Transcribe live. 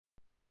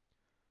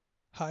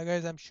Hi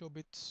guys, I'm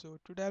Shobhit. So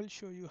today I'll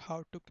show you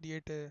how to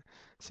create a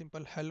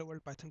simple Hello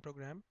World Python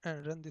program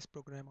and run this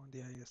program on the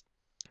IIS.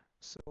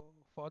 So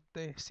for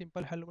the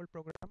simple Hello World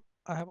program,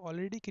 I have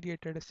already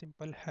created a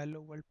simple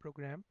Hello World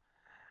program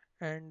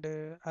and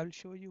I'll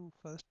show you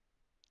first.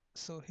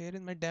 So here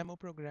in my demo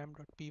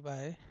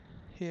program.py,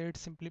 here it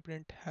simply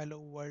print hello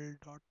world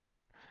dot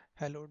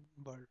hello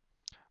world.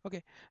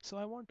 Okay, so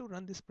I want to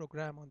run this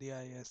program on the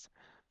IIS.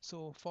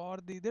 So for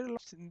the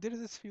there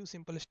is a few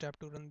simple steps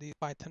to run the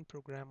Python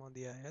program on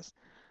the IIS.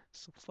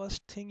 So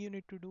first thing you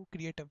need to do,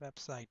 create a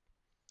website.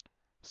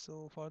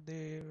 So for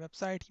the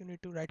website, you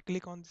need to right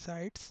click on the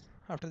sites.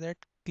 After that,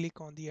 click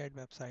on the add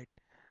website.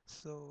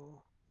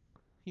 So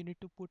you need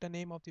to put a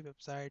name of the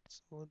website.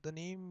 So the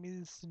name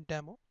is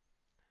demo.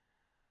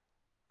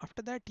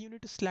 After that, you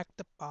need to select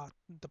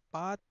the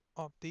path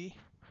of the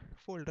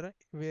folder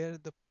where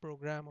the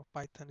program of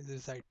Python is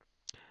reside.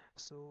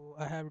 So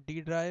I have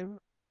D drive.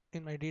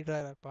 In my D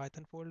drive, I have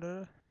Python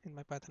folder. In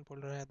my Python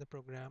folder, I have the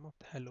program of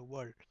the Hello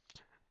World.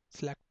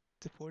 Select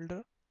the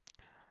folder.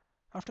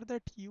 After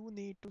that, you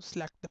need to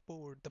select the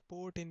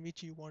port in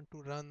which you want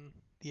to run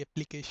the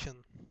application.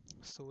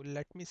 So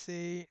let me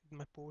say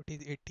my port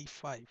is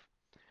 85.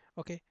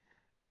 Okay,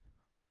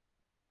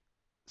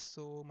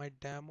 so my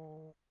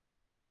demo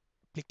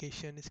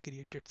application is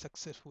created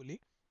successfully.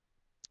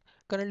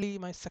 Currently,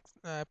 my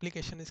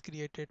application is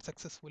created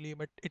successfully,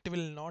 but it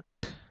will not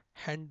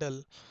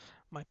handle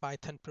my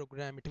Python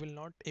program. It will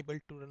not able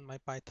to run my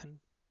Python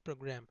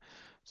program.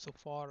 So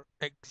for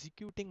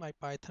executing my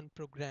Python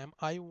program,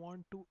 I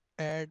want to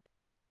add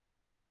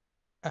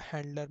a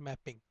handler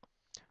mapping.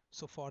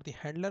 So for the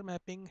handler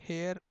mapping,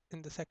 here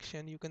in the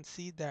section you can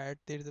see that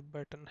there is a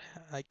button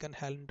icon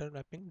handler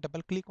mapping.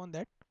 Double click on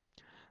that.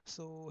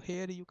 So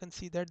here you can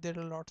see that there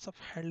are lots of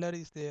handler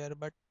is there,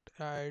 but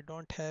I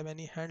don't have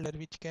any handler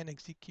which can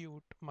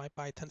execute my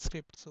Python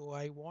script. So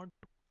I want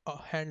a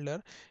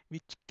handler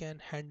which can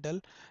handle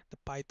the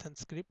Python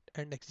script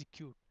and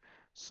execute.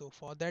 So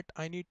for that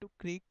I need to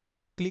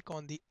click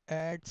on the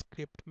add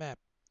script map.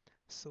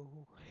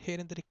 So here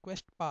in the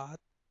request path,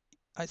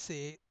 I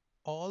say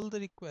all the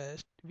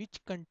requests which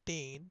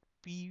contain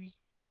p.py.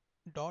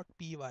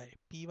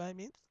 Py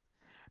means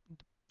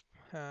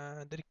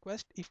the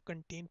request if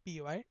contain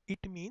py,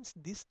 it means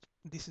this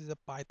is a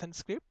Python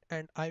script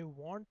and I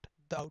want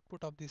the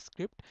output of this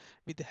script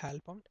with the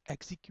help of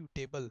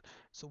executable.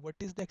 So what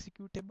is the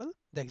executable?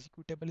 The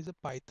executable is a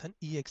Python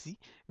exe,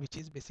 which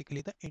is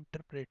basically the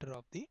interpreter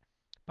of the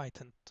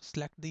Python. So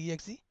select the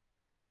exe,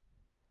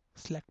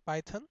 select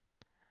Python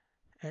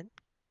and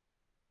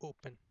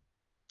open.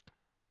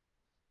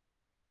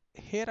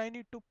 Here I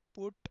need to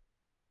put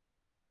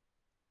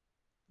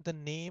the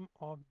name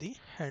of the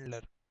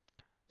handler.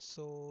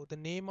 So the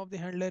name of the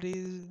handler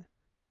is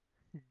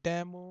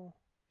demo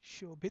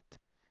Shobhit.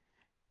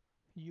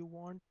 You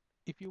want,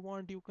 if you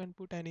want, you can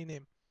put any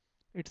name.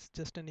 It's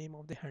just a name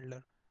of the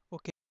handler.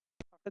 Okay.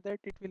 After that,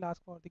 it will ask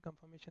for the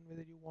confirmation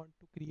whether you want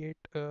to create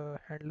a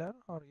handler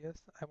or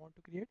yes, I want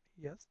to create.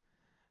 Yes.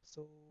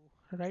 So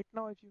right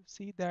now, if you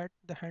see that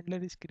the handler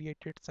is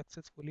created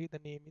successfully, the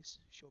name is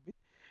Shobhit.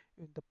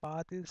 If the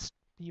path is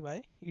py,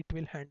 it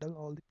will handle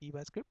all the py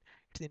script.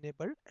 It's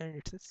enabled and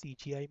it's a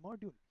CGI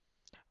module.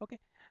 Okay,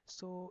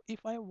 so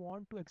if I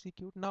want to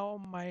execute now,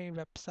 my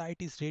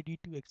website is ready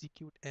to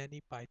execute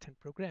any Python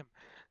program.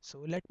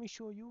 So let me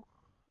show you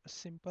a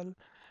simple.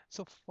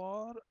 So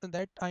for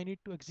that, I need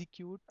to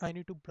execute, I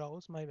need to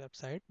browse my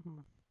website.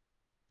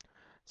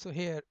 So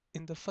here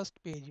in the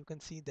first page, you can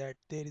see that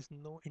there is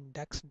no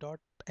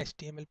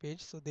index.html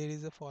page. So there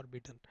is a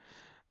forbidden.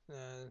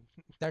 Uh,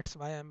 that's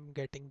why I'm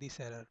getting this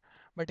error.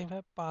 But if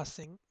I'm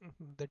passing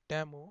the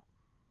demo.py,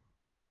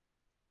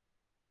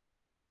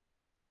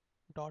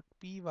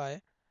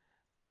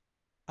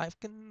 I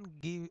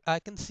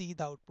can see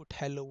the output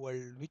hello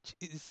world, which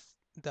is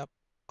the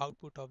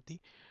output of the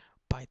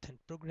Python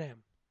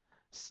program.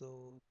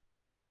 So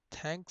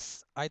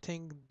thanks. I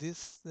think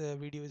this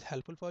video is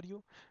helpful for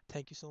you.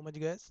 Thank you so much,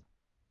 guys.